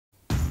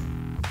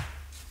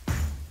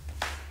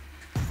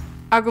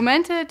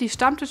Argumente, die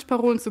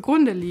Stammtischparolen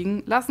zugrunde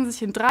liegen, lassen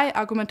sich in 3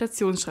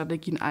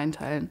 Argumentationsstrategien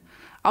einteilen: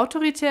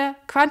 autoritär,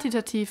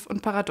 quantitativ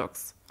und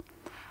paradox.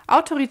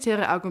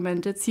 Autoritäre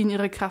Argumente ziehen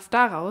ihre Kraft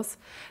daraus,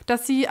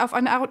 dass sie auf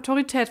eine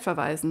Autorität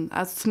verweisen,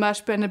 also zum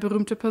Beispiel eine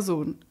berühmte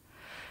Person.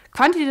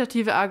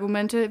 Quantitative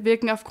Argumente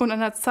wirken aufgrund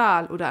einer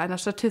Zahl oder einer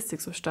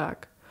Statistik so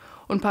stark.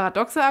 Und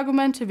paradoxe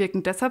Argumente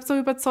wirken deshalb so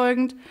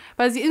überzeugend,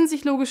 weil sie in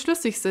sich logisch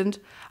schlüssig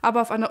sind,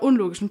 aber auf einer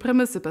unlogischen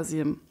Prämisse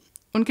basieren.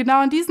 Und genau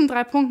an diesen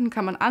 3 Punkten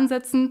kann man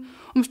ansetzen,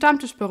 um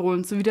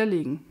Stammtischparolen zu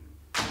widerlegen.